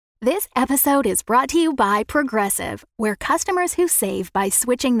This episode is brought to you by Progressive, where customers who save by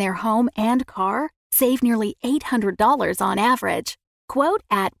switching their home and car save nearly $800 on average. Quote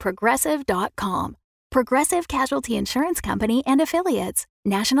at Progressive.com. Progressive Casualty Insurance Company and Affiliates.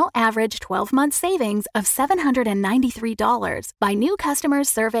 National average 12-month savings of $793 by new customers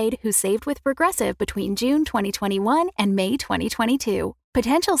surveyed who saved with Progressive between June 2021 and May 2022.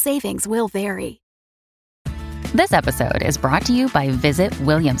 Potential savings will vary. This episode is brought to you by Visit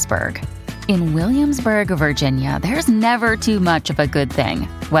Williamsburg. In Williamsburg, Virginia, there's never too much of a good thing.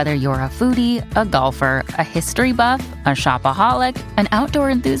 Whether you're a foodie, a golfer, a history buff, a shopaholic, an outdoor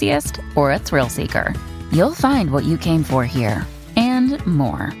enthusiast, or a thrill seeker, you'll find what you came for here and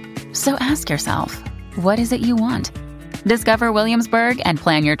more. So ask yourself, what is it you want? Discover Williamsburg and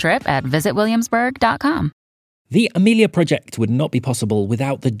plan your trip at visitwilliamsburg.com. The Amelia Project would not be possible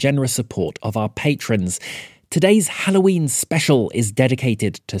without the generous support of our patrons. Today's Halloween special is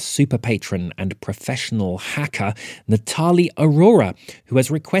dedicated to super patron and professional hacker Natalie Aurora, who has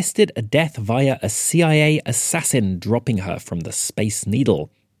requested a death via a CIA assassin dropping her from the Space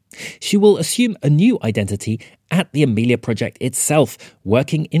Needle. She will assume a new identity at the Amelia Project itself,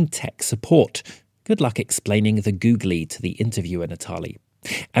 working in tech support. Good luck explaining the googly to the interviewer, Natalie.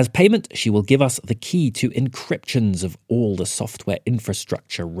 As payment, she will give us the key to encryptions of all the software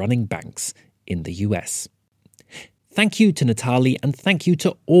infrastructure running banks in the US. Thank you to Natalie, and thank you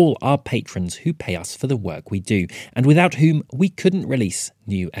to all our patrons who pay us for the work we do, and without whom we couldn't release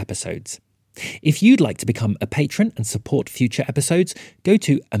new episodes. If you'd like to become a patron and support future episodes, go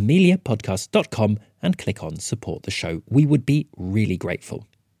to ameliapodcast.com and click on Support the Show. We would be really grateful.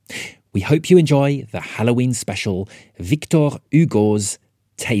 We hope you enjoy the Halloween special, Victor Hugo's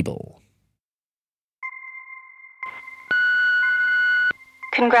Table.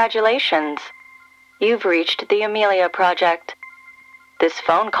 Congratulations. You've reached the Amelia Project. This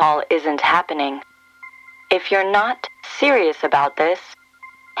phone call isn't happening. If you're not serious about this,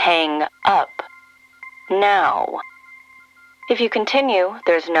 hang up. Now. If you continue,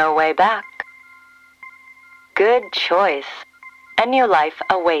 there's no way back. Good choice. A new life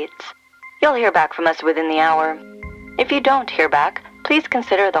awaits. You'll hear back from us within the hour. If you don't hear back, please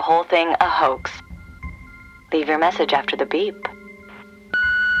consider the whole thing a hoax. Leave your message after the beep.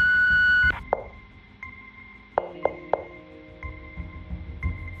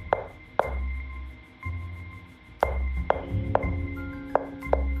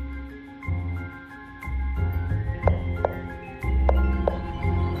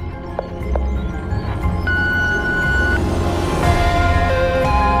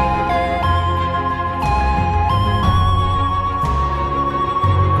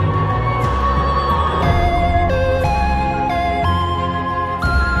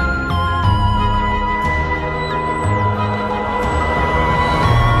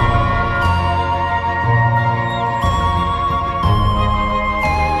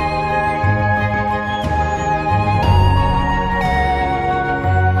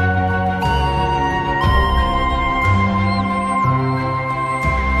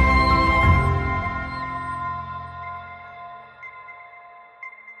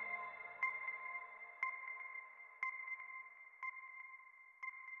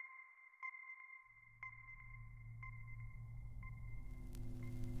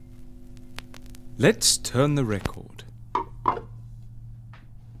 Let's turn the record.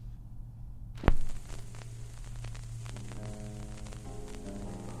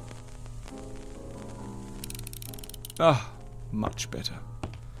 Ah, much better.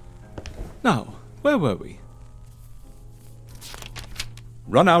 Now, where were we?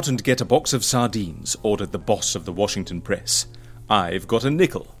 Run out and get a box of sardines, ordered the boss of the Washington Press. I've got a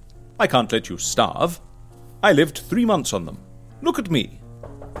nickel. I can't let you starve. I lived 3 months on them. Look at me.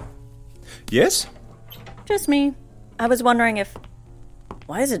 Yes? Just me. I was wondering if...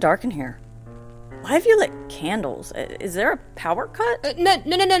 Why is it dark in here? Why have you lit candles? Is there a power cut?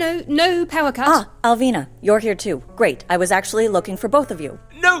 No power cut. Ah, Alvina, you're here too. Great, I was actually looking for both of you.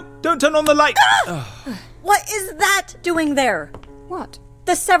 No, don't turn on the light! What is that doing there? What?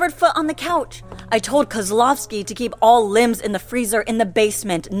 The severed foot on the couch. I told Kozlovsky to keep all limbs in the freezer in the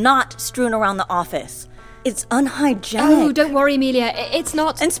basement, not strewn around the office. It's unhygienic. Oh, don't worry, Amelia. It's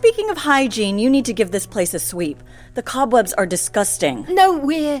not... And speaking of hygiene, you need to give this place a sweep. The cobwebs are disgusting. No,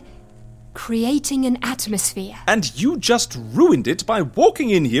 we're creating an atmosphere. And you just ruined it by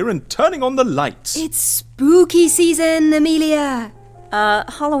walking in here and turning on the lights. It's spooky season, Amelia.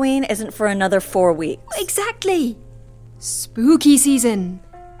 Halloween isn't for another 4 weeks. Exactly. Spooky season.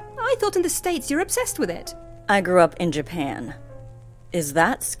 I thought in the States you're obsessed with it. I grew up in Japan. Is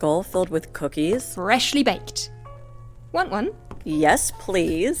that skull filled with cookies? Freshly baked. Want one? Yes,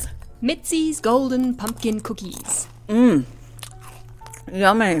 please. Mitzi's Golden Pumpkin Cookies.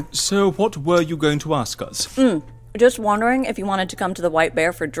 Yummy. So what were you going to ask us? Just wondering if you wanted to come to the White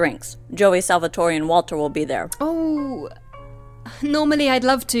Bear for drinks. Joey, Salvatore, and Walter will be there. Oh, normally I'd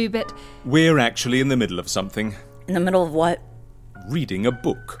love to, but... We're actually in the middle of something. In the middle of what? Reading a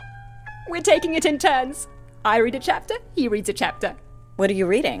book. We're taking it in turns. I read a chapter, he reads a chapter. What are you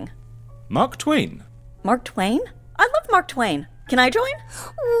reading? Mark Twain. Mark Twain? I love Mark Twain. Can I join?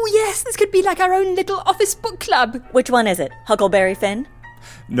 Oh, yes, this could be like our own little office book club. Which one is it? Huckleberry Finn?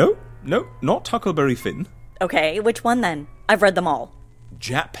 No, not Huckleberry Finn. Okay, which one then? I've read them all.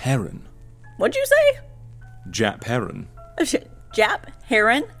 Jap Heron. What'd you say? Jap Heron. Jap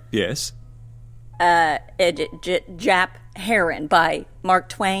Heron? Yes. Jap Heron by Mark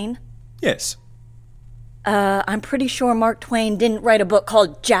Twain? Yes. I'm pretty sure Mark Twain didn't write a book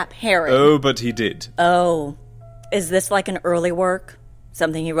called Jap Heron. Oh, but he did. Oh. Is this like an early work?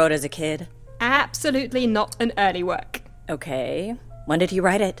 Something he wrote as a kid? Absolutely not an early work. Okay. When did he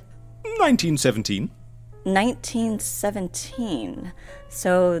write it? 1917. 1917.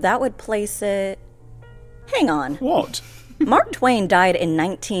 So that would place it... Hang on. What? Mark Twain died in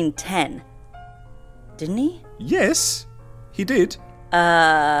 1910. Didn't he? Yes, he did.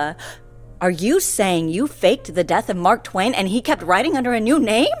 Are you saying you faked the death of Mark Twain and he kept writing under a new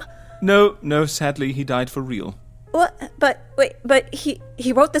name? No, sadly, he died for real. What? But he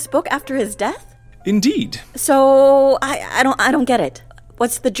wrote this book after his death? Indeed. So I don't get it.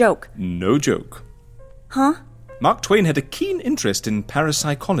 What's the joke? No joke. Huh? Mark Twain had a keen interest in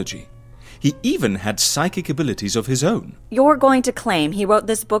parapsychology. He even had psychic abilities of his own. You're going to claim he wrote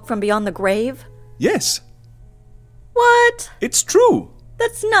this book from beyond the grave? Yes. What? It's true.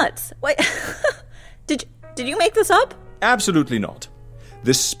 That's nuts. Wait. Did you make this up? Absolutely not.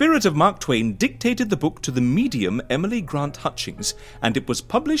 The spirit of Mark Twain dictated the book to the medium Emily Grant Hutchings, and it was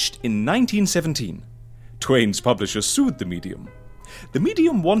published in 1917. Twain's publisher sued the medium. The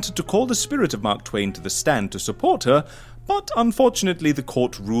medium wanted to call the spirit of Mark Twain to the stand to support her, but unfortunately the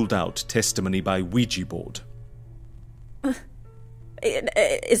court ruled out testimony by Ouija board.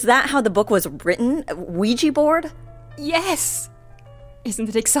 Is that how the book was written? Ouija board? Yes! Isn't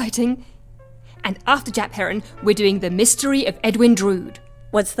it exciting? And after Jap Heron, we're doing The Mystery of Edwin Drood.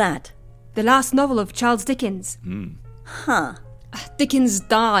 What's that? The last novel of Charles Dickens. Huh. Dickens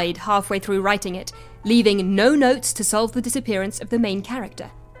died halfway through writing it, leaving no notes to solve the disappearance of the main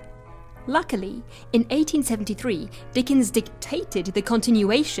character. Luckily, in 1873, Dickens dictated the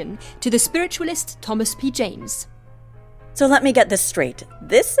continuation to the spiritualist Thomas P. James. So let me get this straight.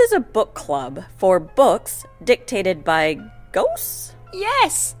 This is a book club for books dictated by ghosts?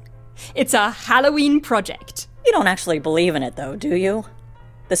 Yes! It's a Halloween project. You don't actually believe in it, though, do you?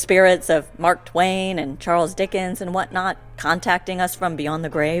 The spirits of Mark Twain and Charles Dickens and whatnot contacting us from beyond the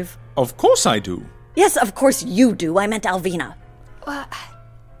grave? Of course I do. Yes, of course you do. I meant Alvina. Well,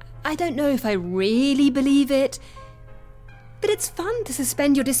 I don't know if I really believe it, but it's fun to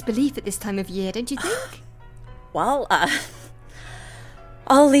suspend your disbelief at this time of year, don't you think? Well,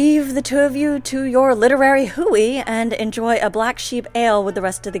 I'll leave the two of you to your literary hooey and enjoy a black sheep ale with the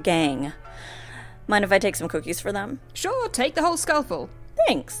rest of the gang. Mind if I take some cookies for them? Sure, take the whole skullful.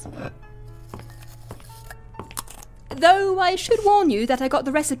 Thanks. Though I should warn you that I got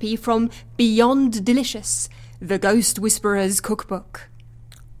the recipe from Beyond Delicious, the Ghost Whisperer's cookbook.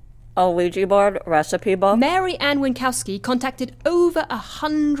 A Ouija board recipe book? Mary Ann Winkowski contacted over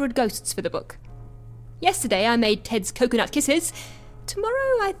 100 ghosts for the book. Yesterday I made Ted's coconut kisses.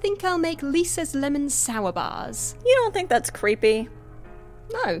 Tomorrow I think I'll make Lisa's lemon sour bars. You don't think that's creepy?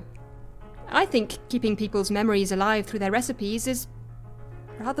 No. I think keeping people's memories alive through their recipes is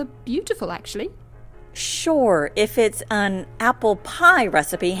rather beautiful, actually. Sure, if it's an apple pie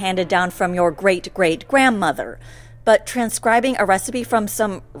recipe handed down from your great-great-grandmother. But transcribing a recipe from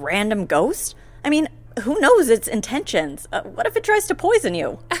some random ghost? I mean, who knows its intentions? What if it tries to poison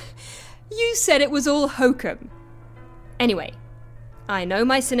you? You said it was all hokum. Anyway, I know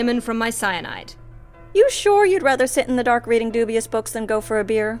my cinnamon from my cyanide. You sure you'd rather sit in the dark reading dubious books than go for a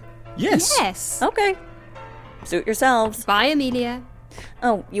beer? Yes. Yes. Okay. Suit yourselves. Bye, Amelia.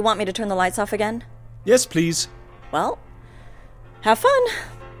 Oh, you want me to turn the lights off again? Yes, please. Well, have fun.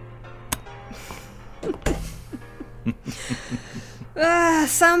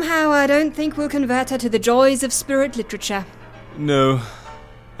 Somehow I don't think we'll convert her to the joys of spirit literature. No.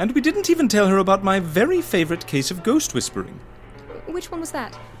 And we didn't even tell her about my very favourite case of ghost whispering. Which one was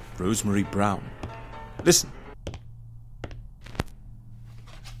that? Rosemary Brown. Listen.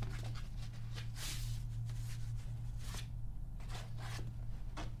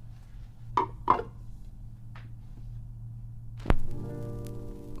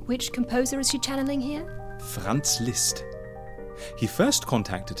 Which composer is she channeling here? Franz Liszt. He first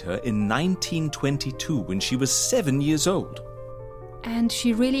contacted her in 1922 when she was 7 years old. And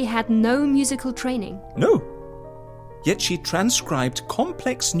she really had no musical training? No. Yet she transcribed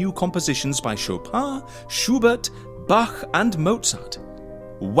complex new compositions by Chopin, Schubert, Bach and Mozart,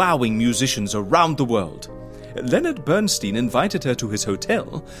 wowing musicians around the world. Leonard Bernstein invited her to his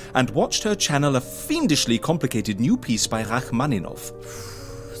hotel and watched her channel a fiendishly complicated new piece by Rachmaninoff.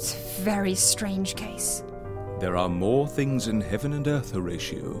 It's a very strange case. There are more things in heaven and earth,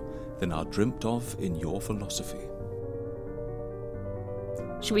 Horatio, than are dreamt of in your philosophy.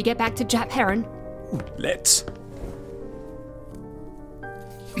 Should we get back to Jap Heron? Let's.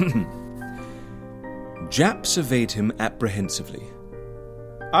 Jap surveyed him apprehensively.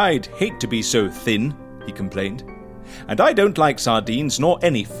 "I'd hate to be so thin," he complained. "And I don't like sardines nor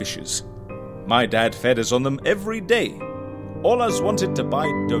any fishes. My dad fed us on them every day. All us wanted to buy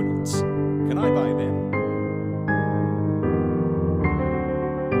donuts. Can I buy them?"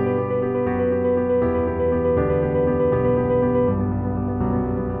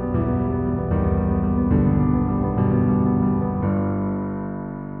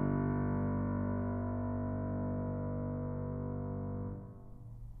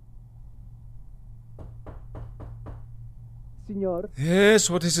 Signor, Yes,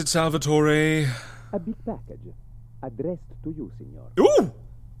 what is it, Salvatore? a big package addressed to you, signor. Ooh!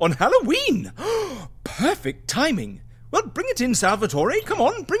 On Halloween! Perfect timing. Well, bring it in, Salvatore. Come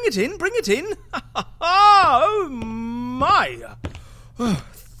on, bring it in, bring it in. Oh, my. Oh,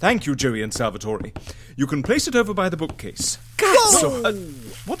 thank you, Joey and Salvatore. You can place it over by the bookcase. Cazzo! So,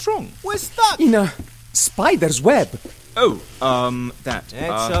 what's wrong? We're stuck in a spider's web. Oh, that.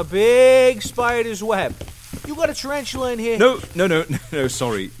 It's a big spider's web. You got a tarantula in here? No,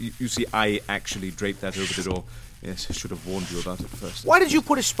 sorry. You see, I actually draped that over the door. Yes, I should have warned you about it first. Why did you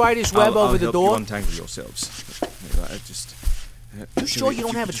put a spider's web over the I'll door? help you untangle yourselves. I just... You sure you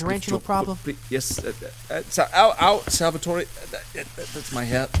don't have a tarantula problem? Yes. Ow, Salvatore. That's my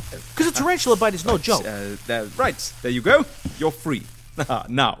hair. Because a tarantula bite is no joke. Right, there you go. You're free.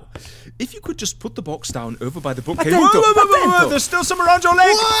 Now, if you could just put the box down over by the bookcase. Attento, Whoa, there's still some around your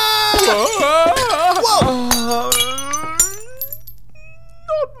leg. Whoa!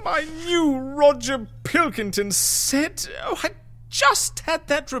 Not my new Roger Pilkington set. Oh, I just had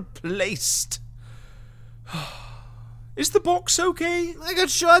that replaced. Is the box okay? I got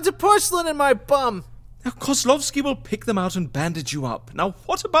shards of porcelain in my bum. Now, Kozlovsky will pick them out and bandage you up. Now,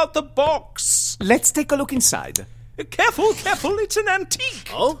 what about the box? Let's take a look inside. Careful, it's an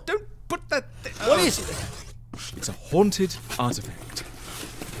antique. Oh? Don't put that... What is it? It's a haunted artifact.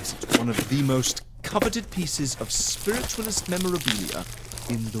 Yes, it's one of the most coveted pieces of spiritualist memorabilia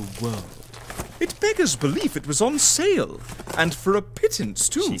in the world. It beggars belief it was on sale, and for a pittance,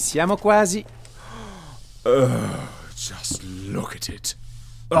 too. Ci siamo quasi. Just look at it.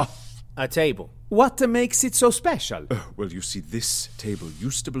 A table. What makes it so special? Well, you see, this table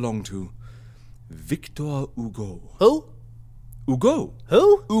used to belong to Victor Hugo. Who? Hugo.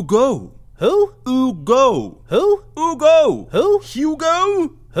 Who? Hugo. Who? Hugo. Who? Hugo. Who?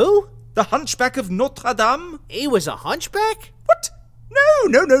 Hugo. Who? The Hunchback of Notre Dame. He was a hunchback? What? No.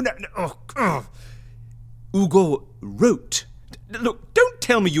 Oh. Hugo wrote. Look, don't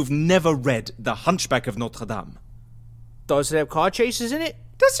tell me you've never read The Hunchback of Notre Dame. Does it have car chases in it?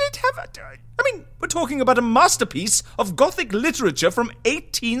 Does it have we're talking about a masterpiece of Gothic literature from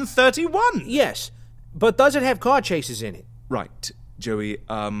 1831. Yes. But does it have car chases in it? Right, Joey.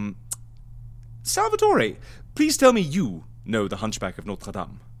 Salvatore, please tell me you know The Hunchback of Notre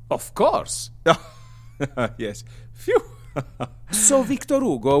Dame. Of course. Yes. Phew. So Victor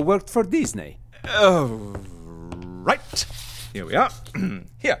Hugo worked for Disney. Oh, right. Here we are.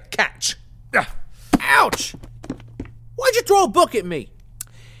 Here, catch. Ouch! Why'd you throw a book at me?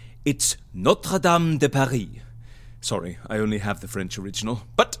 It's Notre Dame de Paris. Sorry, I only have the French original.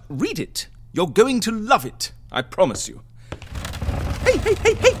 But read it. You're going to love it. I promise you.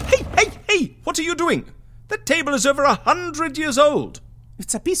 Hey! What are you doing? That table is over 100 years old.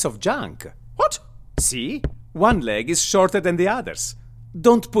 It's a piece of junk. What? See? One leg is shorter than the others.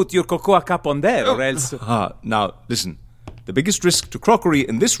 Don't put your cocoa cup on there, or else... Now, listen. The biggest risk to crockery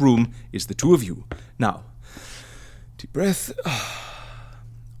in this room is the two of you. Now, deep breath.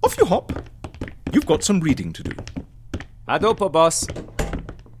 Off you hop. You've got some reading to do. A dopo, boss.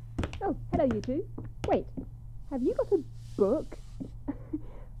 Oh, hello, you two. Wait, have you got a book?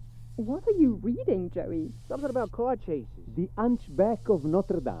 What are you reading, Joey? Something about car chases. The Hunchback of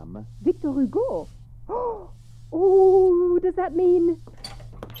Notre Dame. Victor Hugo? Oh, does that mean...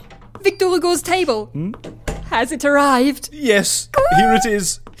 Victor Hugo's table! Has it arrived? Yes, here it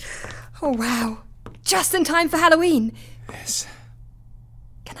is. Oh, wow. Just in time for Halloween. Yes.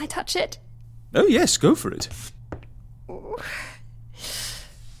 Can I touch it? Oh, yes, go for it.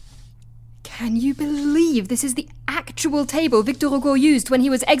 Can you believe this is the actual table Victor Hugo used when he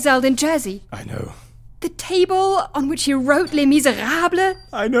was exiled in Jersey? I know. The table on which he wrote Les Miserables?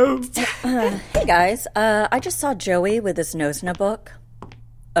 I know. Hey guys, I just saw Joey with his nose in a book.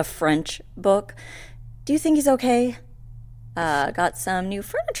 A French book. Do you think he's okay? Got some new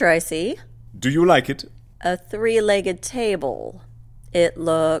furniture, I see. Do you like it? A 3-legged table. It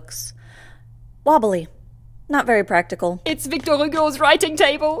looks wobbly. Not very practical. It's Victor Hugo's writing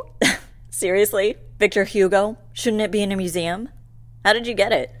table. Seriously? Victor Hugo? Shouldn't it be in a museum? How did you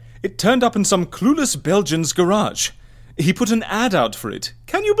get it? It turned up in some clueless Belgian's garage. He put an ad out for it.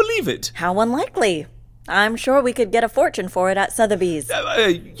 Can you believe it? How unlikely. I'm sure we could get a fortune for it at Sotheby's.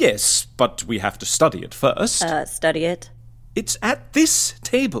 Yes, but we have to study it first. Study it? It's at this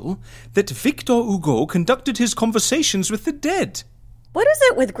table that Victor Hugo conducted his conversations with the dead. What is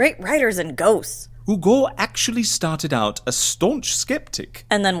it with great writers and ghosts? Hugo actually started out a staunch skeptic.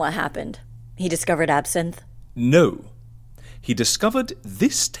 And then what happened? He discovered absinthe? No. He discovered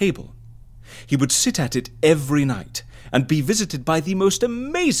this table. He would sit at it every night and be visited by the most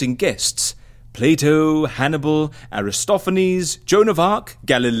amazing guests. Plato, Hannibal, Aristophanes, Joan of Arc,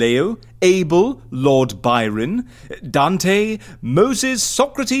 Galileo, Abel, Lord Byron, Dante, Moses,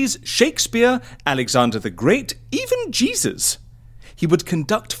 Socrates, Shakespeare, Alexander the Great, even Jesus. He would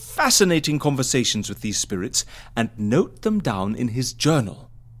conduct fascinating conversations with these spirits and note them down in his journal.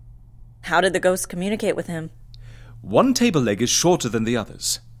 How did the ghosts communicate with him? One table leg is shorter than the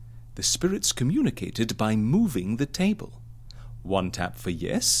others. The spirits communicated by moving the table. 1 tap for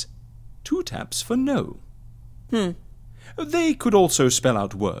yes, 2 taps for no. They could also spell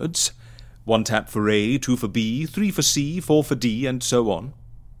out words. 1 tap for A, 2 for B, 3 for C, 4 for D, and so on.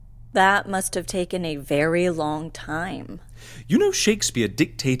 That must have taken a very long time. You know Shakespeare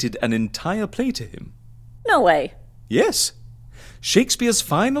dictated an entire play to him? No way. Yes. Shakespeare's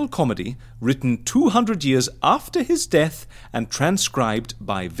final comedy, written 200 years after his death and transcribed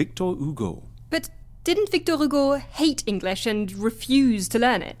by Victor Hugo. But didn't Victor Hugo hate English and refuse to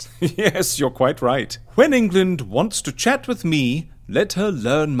learn it? Yes, you're quite right. When England wants to chat with me, let her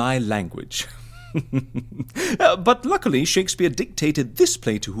learn my language. But luckily, Shakespeare dictated this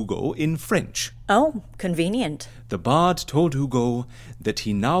play to Hugo in French. Oh, convenient. The bard told Hugo that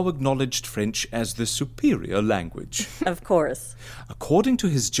he now acknowledged French as the superior language. Of course. According to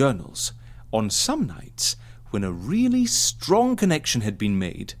his journals, on some nights, when a really strong connection had been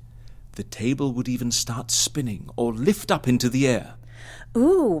made, the table would even start spinning or lift up into the air.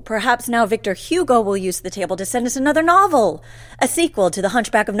 Ooh, perhaps now Victor Hugo will use the table to send us another novel. A sequel to The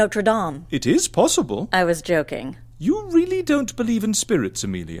Hunchback of Notre Dame. It is possible. I was joking. You really don't believe in spirits,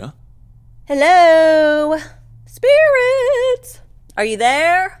 Amelia? Hello? Spirits! Are you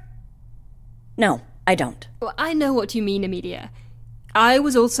there? No, I don't. Well, I know what you mean, Amelia. I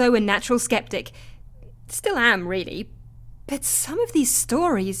was also a natural skeptic. Still am, really. But some of these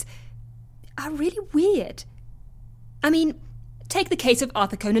stories are really weird. I mean, take the case of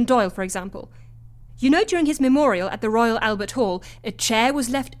Arthur Conan Doyle, for example. You know, during his memorial at the Royal Albert Hall, a chair was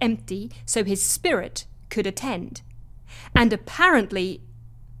left empty so his spirit could attend. And apparently...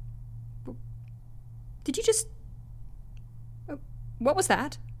 Did you just... What was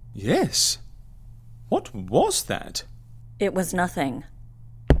that? Yes. What was that? It was nothing.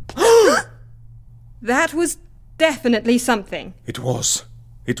 That was definitely something. It was.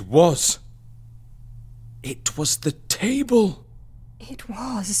 It was. It was the table. It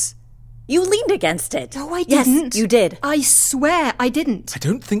was. You leaned against it. No, I didn't. Yes, you did. I swear I didn't. I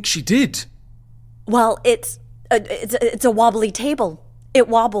don't think she did. Well, it's a wobbly table. It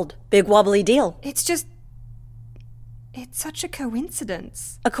wobbled. Big wobbly deal. It's just... It's such a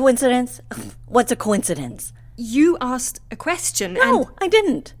coincidence. A coincidence? What's a coincidence? You asked a question No, I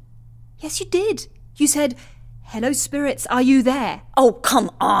didn't. Yes, you did. You said, "Hello, spirits, are you there?" Oh,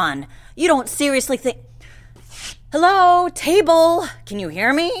 come on. You don't seriously think... Hello, table. Can you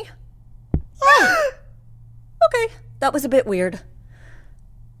hear me? Oh. Okay, that was a bit weird.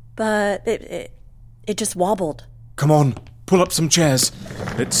 But it just wobbled. Come on, pull up some chairs.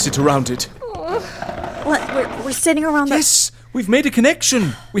 Let's sit around it. What? We're sitting around the... Yes, we've made a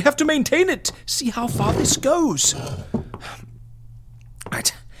connection. We have to maintain it. See how far this goes.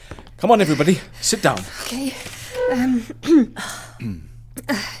 Right. Come on, everybody. Sit down. Okay.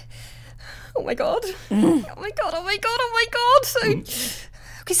 Oh my god. Oh my god, oh my god, oh my god.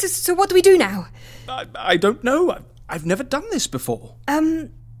 Okay, so what do we do now? I don't know. I've never done this before.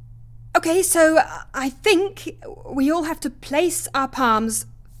 Okay, so I think we all have to place our palms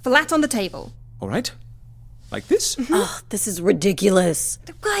flat on the table. All right. Like this? Oh, this is ridiculous.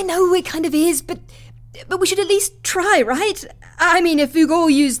 I know it kind of is, but we should at least try, right? I mean, if Hugo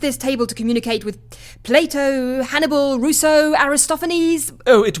used this table to communicate with Plato, Hannibal, Rousseau, Aristophanes...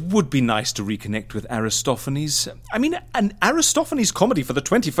 Oh, it would be nice to reconnect with Aristophanes. I mean, an Aristophanes comedy for the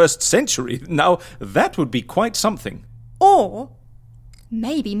 21st century. Now, that would be quite something. Or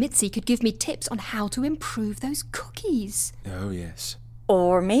maybe Mitzi could give me tips on how to improve those cookies. Oh, yes.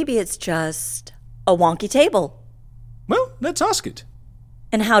 Or maybe it's just a wonky table. Well, let's ask it.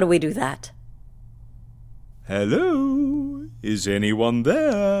 And how do we do that? Hello? Is anyone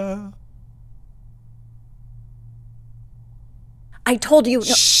there? I told you...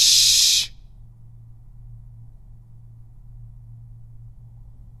 Shh!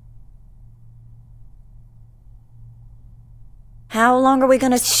 How long are we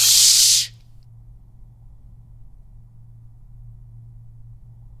gonna... Shh!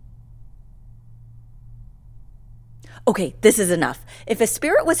 Okay, this is enough. If a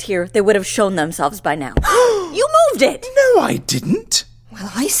spirit was here, they would have shown themselves by now. You moved it! No, I didn't.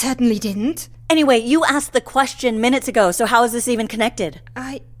 Well, I certainly didn't. Anyway, you asked the question minutes ago, so how is this even connected?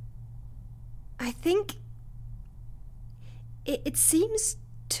 I think it seems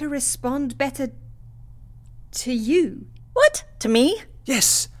to respond better to you. What? To me?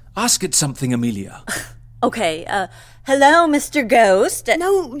 Yes, ask it something, Amelia. Okay, hello, Mr. Ghost.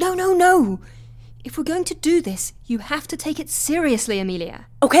 No. If we're going to do this, you have to take it seriously, Amelia.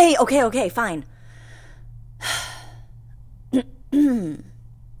 Okay, fine.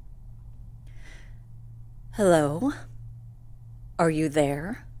 Hello? Are you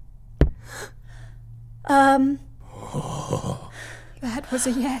there? That was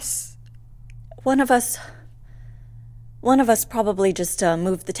a yes. One of us probably just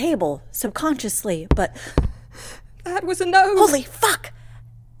moved the table subconsciously, but... That was a no. Holy fuck!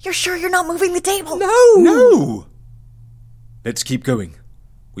 You're sure you're not moving the table? No! Let's keep going.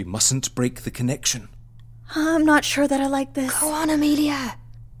 We mustn't break the connection. I'm not sure that I like this. Go on, Amelia.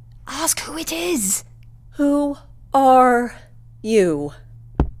 Ask who it is. Who are you?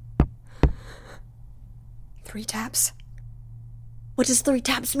 3 taps. What does 3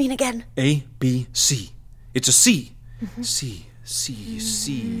 taps mean again? A, B, C. It's a C. C.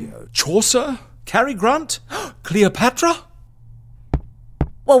 Chaucer? Cary Grant? Cleopatra?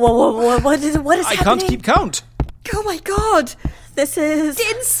 Whoa, what is happening? I can't keep count. Oh my god! This is...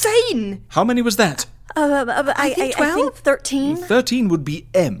 insane! How many was that? I think 12? I think 13. 13 would be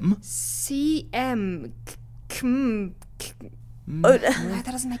M. CM. That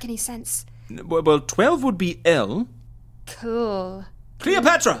doesn't make any sense. Well, 12 would be L. Cool.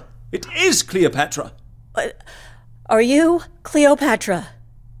 Cleopatra! It is Cleopatra! Are you Cleopatra?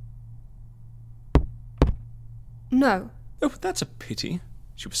 No. Oh, that's a pity.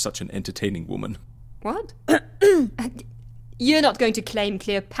 She was such an entertaining woman. What? You're not going to claim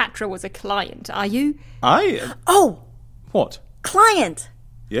Cleopatra was a client, are you? Oh! What? Client!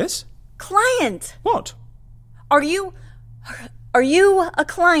 Yes? Client! What? Are you a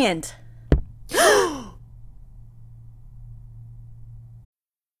client?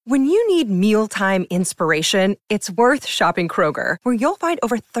 When you need mealtime inspiration, it's worth shopping Kroger, where you'll find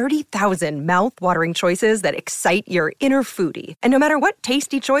over 30,000 mouth-watering choices that excite your inner foodie. And no matter what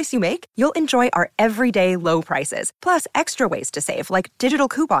tasty choice you make, you'll enjoy our everyday low prices, plus extra ways to save, like digital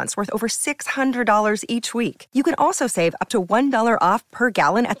coupons worth over $600 each week. You can also save up to $1 off per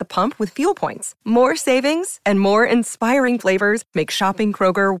gallon at the pump with fuel points. More savings and more inspiring flavors make shopping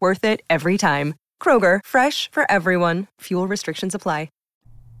Kroger worth it every time. Kroger, fresh for everyone. Fuel restrictions apply.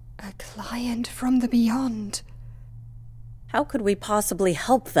 A client from the beyond. How could we possibly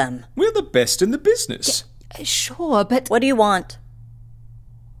help them? We're the best in the business. Sure, but... What do you want?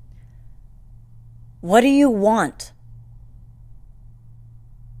 What do you want?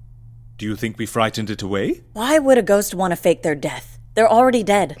 Do you think we frightened it away? Why would a ghost want to fake their death? They're already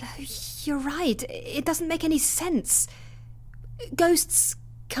dead. You're right. It doesn't make any sense. Ghosts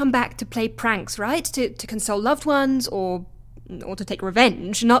come back to play pranks, right? To console loved ones or to take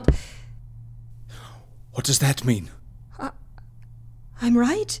revenge, not... What does that mean? I'm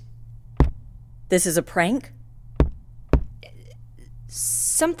right? This is a prank?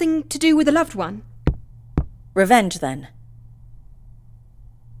 Something to do with a loved one? Revenge, then.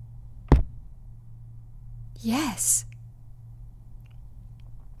 Yes.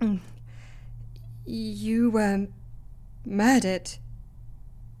 You were murdered.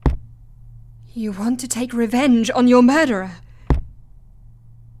 You want to take revenge on your murderer.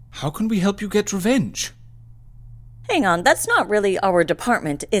 How can we help you get revenge? Hang on, that's not really our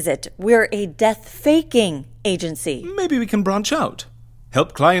department, is it? We're a death-faking agency. Maybe we can branch out.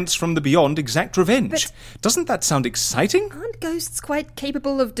 Help clients from the beyond exact revenge. But doesn't that sound exciting? aren't ghosts quite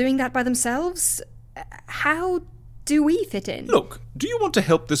capable of doing that by themselves? How do we fit in? Look, do you want to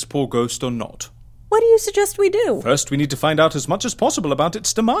help this poor ghost or not? What do you suggest we do? First, we need to find out as much as possible about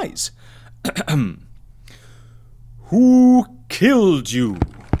its demise. Who killed you?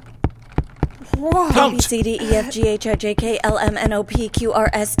 Whoa. Count. A, B, C, D, E, F, G, H, I, J, K, L, M, N, O, P, Q,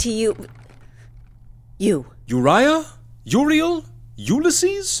 R, S, T, U. You. Uriah? Uriel?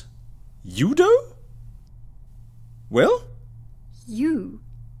 Ulysses? Udo? Well? You.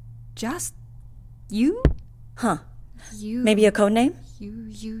 Just you? Huh. You. Maybe a code name? You.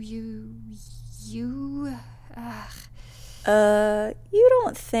 You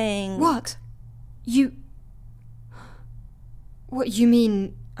don't think... What? You. What, you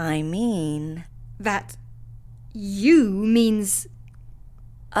mean I mean... that you means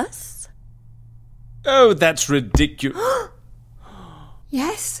us? Oh, that's ridiculous.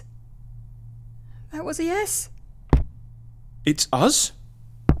 yes? That was a yes? It's us?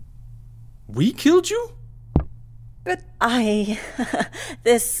 We killed you? But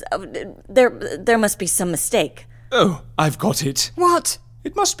There must be some mistake. Oh, I've got it. what?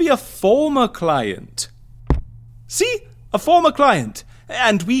 It must be a former client. See? A former client.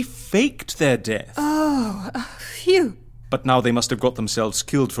 And we faked their death. Oh, phew. But now they must have got themselves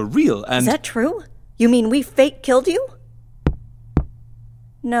killed for real, and... Is that true? You mean we fake killed you?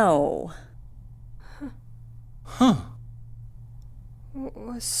 No. Huh.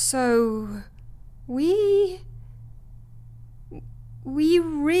 So, we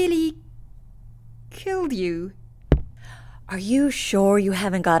really killed you? Are you sure you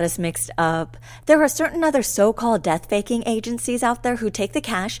haven't got us mixed up? There are certain other so-called death-faking agencies out there who take the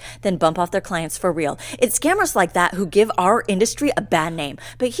cash, then bump off their clients for real. It's scammers like that who give our industry a bad name.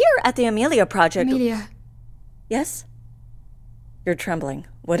 But here at the Amelia Project... Amelia. Yes? You're trembling.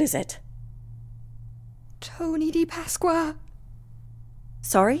 What is it? Tony Di Pasqua.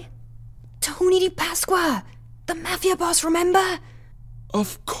 Sorry? Tony Di Pasqua. The mafia boss, remember?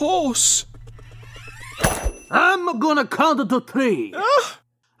 Of course. I'm gonna count to 3.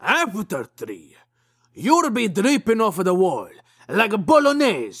 After 3, you'll be dripping off the wall like a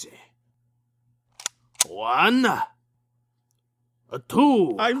bolognese. 1,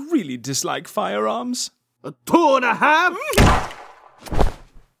 2, I really dislike firearms. 2.5.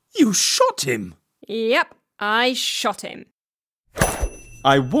 You shot him! Yep, I shot him.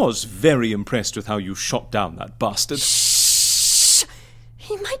 I was very impressed with how you shot down that bastard. Shh!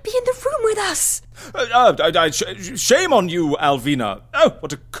 He might be in the room with us. Shame on you, Alvina. Oh,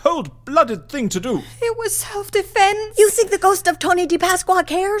 what a cold-blooded thing to do. It was self-defense. You think the ghost of Tony Di Pasqua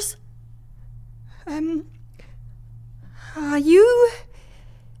cares? Are you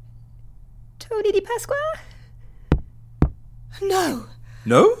Tony Di Pasqua? No.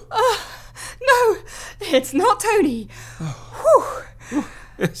 No? No, it's not Tony. Whew.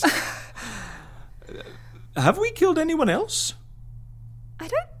 Yes. Have we killed anyone else? I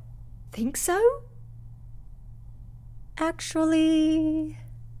don't think so. Actually...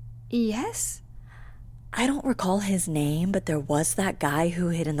 Yes? I don't recall his name, but there was that guy who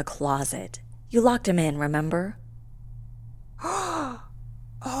hid in the closet. You locked him in, remember?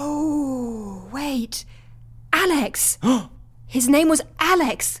 Oh, wait. Alex. His name was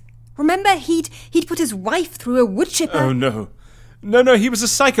Alex. Remember, he'd put his wife through a wood chipper. Oh, no. No, he was a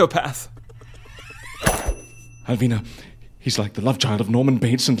psychopath. Alvina, he's like the love child of Norman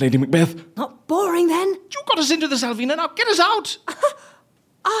Bates and Lady Macbeth. Not boring, then. You got us into this, Alvina. Now get us out.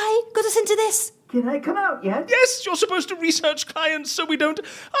 I got us into this. Can I come out yet? Yes, you're supposed to research clients so we don't,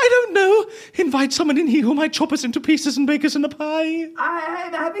 I don't know, invite someone in here who might chop us into pieces and bake us in a pie.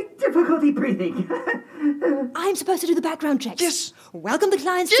 I'm having difficulty breathing. I'm supposed to do the background checks. Yes. Welcome the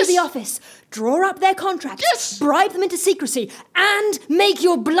clients Yes. to the office. Draw up their contracts. Yes. Bribe them into secrecy. And make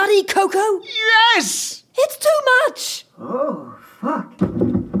your bloody cocoa. Yes! It's too much. Oh, fuck.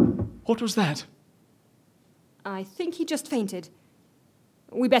 What was that? I think he just fainted.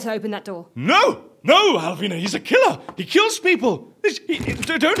 We better open that door. No, Alvina, he's a killer. He kills people.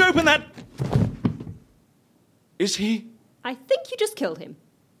 Don't open that. Is he? I think you just killed him.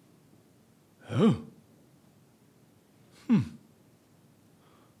 Oh.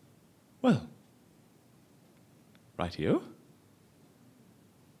 Well. Rightio.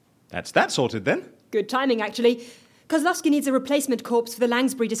 That's that sorted then. Good timing, actually. Kozlowski needs a replacement corpse for the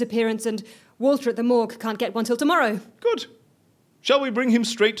Langsbury disappearance, and Walter at the morgue can't get one till tomorrow. Good. Shall we bring him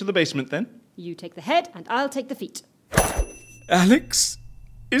straight to the basement then? You take the head, and I'll take the feet. Alex,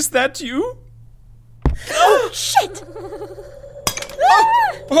 is that you? Oh, shit!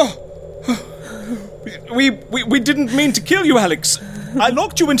 We didn't mean to kill you, Alex. I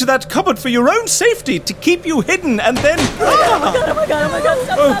locked you into that cupboard for your own safety, to keep you hidden, and then... Oh my god.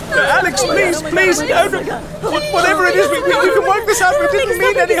 Stop. Alex, please. Whatever it is, we can work this out. We didn't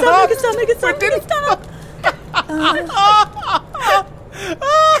mean any harm. Stop.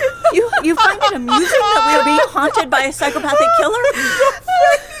 You find it amusing that we are being haunted by a psychopathic killer?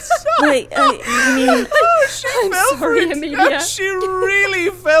 Wait, you mean... I'm sorry, Amelia. She really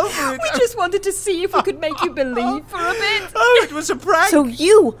fell for it. We just wanted to see if we could make you believe for a bit. Oh, it was a prank. So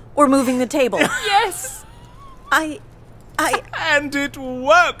you were moving the table? Yes. And it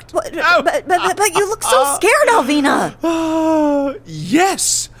worked. But you look so scared, Alvina.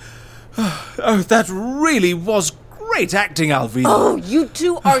 Yes. Oh, that really was great acting, Alvina. Oh, you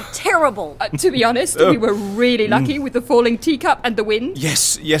two are terrible. To be honest, we were really lucky with the falling teacup and the wind.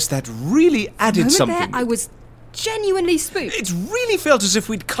 Yes, that really added something. There, I was genuinely spooked. It really felt as if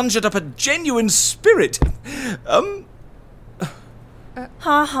we'd conjured up a genuine spirit.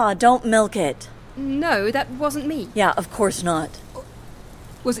 Ha, don't milk it. No, that wasn't me. Yeah, of course not.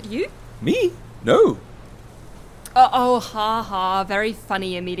 Was it you? Me? No. Ha, very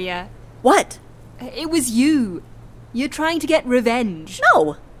funny, Amelia. What? It was you. You're trying to get revenge.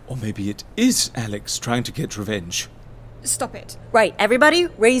 No. Or maybe it is Alex trying to get revenge. Stop it. Right, everybody,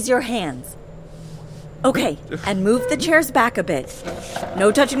 raise your hands. Okay, and move the chairs back a bit.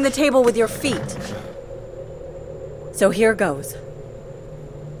 No touching the table with your feet. So here goes.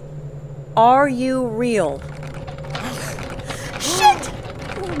 Are you real? Shit!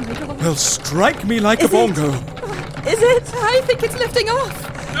 Oh my god. Well, strike me like a bongo. Is it? I think it's lifting off.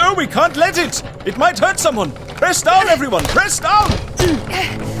 No, we can't let it. It might hurt someone. Press down, everyone. Press down.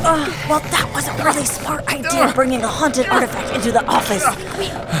 Well, that was a really smart idea, bringing a haunted artifact into the office. We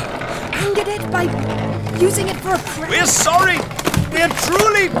angered it by using it for a prank. We're sorry. We're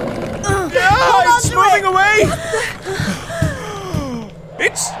truly... it's moving away.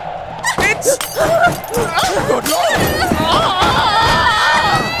 It's... Oh, good Lord.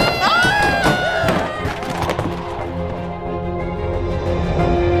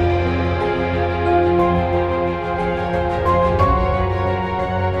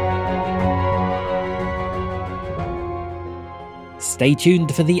 Stay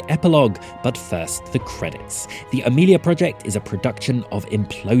tuned for the epilogue, but first, the credits. The Amelia Project is a production of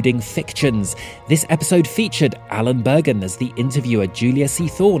Imploding Fictions. This episode featured Alan Bergen as the interviewer, Julia C.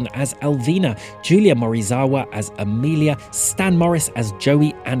 Thorne as Alvina, Julia Morizawa as Amelia, Stan Morris as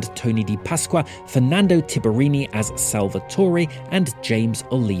Joey and Tony Di Pasqua, Fernando Tiberini as Salvatore, and James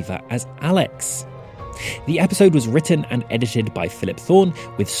Oliva as Alex. The episode was written and edited by Philip Thorne,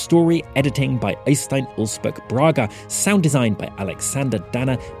 with story editing by Øystein Ulsbøk Braga, sound design by Alexander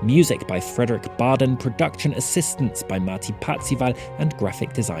Dana, music by Frederick Barden, production assistance by Marty Patzival, and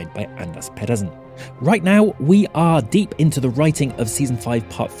graphic design by Anders Pedersen. Right now, we are deep into the writing of Season 5,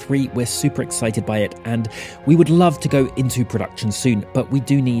 Part 3. We're super excited by it, and we would love to go into production soon, but we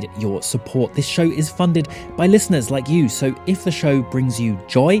do need your support. This show is funded by listeners like you, so if the show brings you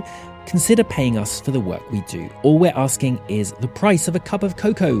joy, consider paying us for the work we do. All we're asking is the price of a cup of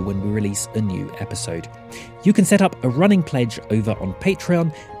cocoa when we release a new episode. You can set up a running pledge over on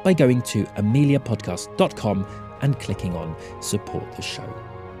Patreon by going to ameliapodcast.com and clicking on Support the Show.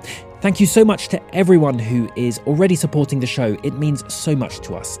 Thank you so much to everyone who is already supporting the show. It means so much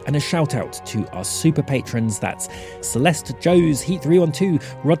to us. And a shout out to our super patrons. That's Celeste Joes, Heat312,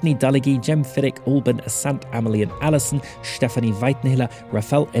 Rodney Dullaghy, Jem Fiddick, Alban, Asant, Amelie and Alison, Stephanie Weitenhiller,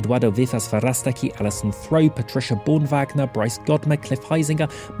 Rafael Eduardo Vivas Farastaki, Alison Throw, Patricia Bornwagner, Bryce Godmer, Cliff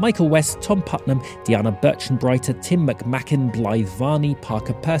Heisinger, Michael West, Tom Putnam, Diana Birchenbreiter, Tim McMacken, Blythe Varney,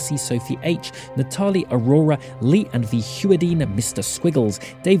 Parker Percy, Sophie H, Natalie Aurora, Lee and V. Hewardine, Mr. Squiggles,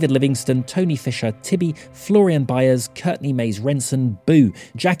 David Livingston, Tony Fisher, Tibby, Florian Byers, Courtney Mays Renson, Boo,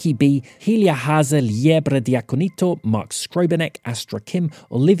 Jackie B, Helia Hazel, Liebre Diaconito, Mark Skrobenek, Astra Kim,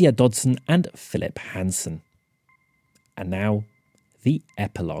 Olivia Dodson, and Philip Hansen. And now, the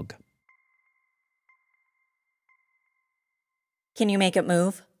epilogue. Can you make it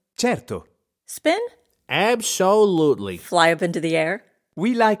move? Certo. Spin? Absolutely. Fly up into the air?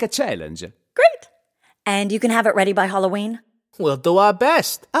 We like a challenge. Great. And you can have it ready by Halloween? We'll do our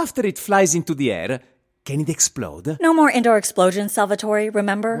best. After it flies into the air, can it explode? No more indoor explosions, Salvatore,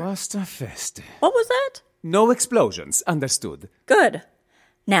 remember? Basta feste. What was that? No explosions, understood. Good.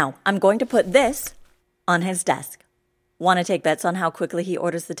 Now, I'm going to put this on his desk. Want to take bets on how quickly he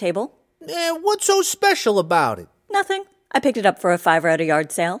orders the table? What's so special about it? Nothing. I picked it up for a $5 at a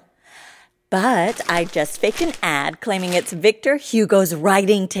yard sale. But I just faked an ad claiming it's Victor Hugo's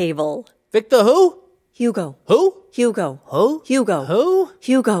writing table. Victor who? Hugo. Who? Hugo. Who? Hugo. Who?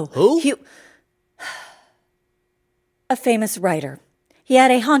 Hugo. Who? A famous writer. He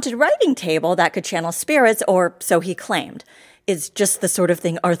had a haunted writing table that could channel spirits, or so he claimed. It's just the sort of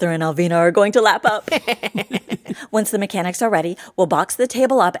thing Arthur and Alvina are going to lap up. Once the mechanics are ready, we'll box the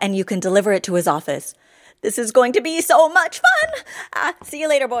table up and you can deliver it to his office. This is going to be so much fun! See you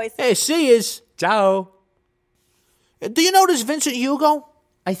later, boys. Hey, see yous. Ciao. Do you know this Vincent Hugo?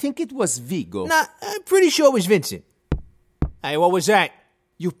 I think it was Vigo. Nah, I'm pretty sure it was Vincent. Hey, what was that?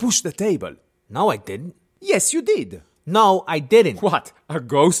 You pushed the table. No, I didn't. Yes, you did. No, I didn't. What? A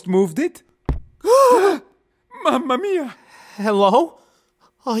ghost moved it? Mamma mia! Hello?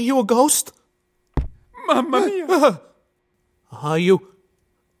 Are you a ghost? Mamma mia! Are you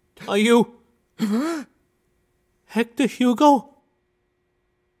Hector Hugo?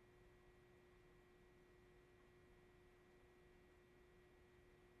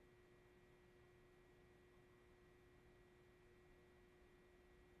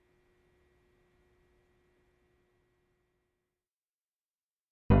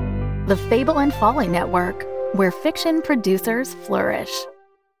 The Fable and Folly Network, where fiction producers flourish.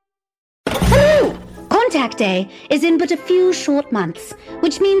 Hello! Contact Day is in but a few short months,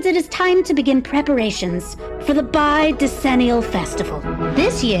 which means it is time to begin preparations for the Bidecennial Festival.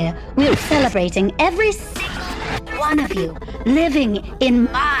 This year, we're celebrating every single one of you living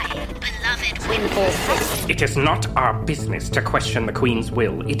in my beloved Windfall City. It is not our business to question the Queen's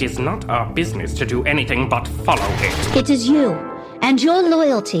will. It is not our business to do anything but follow it. It is you and your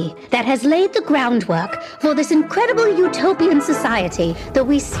loyalty that has laid the groundwork for this incredible utopian society that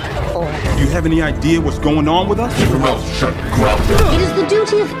we seek for. Do you have any idea what's going on with us? It is the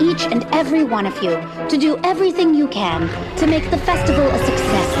duty of each and every one of you to do everything you can to make the festival a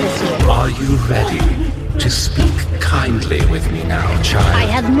success this year. Are you ready to speak kindly with me now, child? I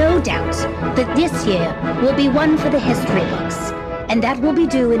have no doubt that this year will be one for the history books, and that will be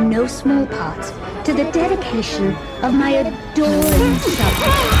due in no small part to the dedication of my adoring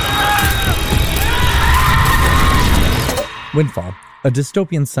subjects. Windfall, a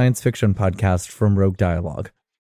dystopian science fiction podcast from Rogue Dialogue.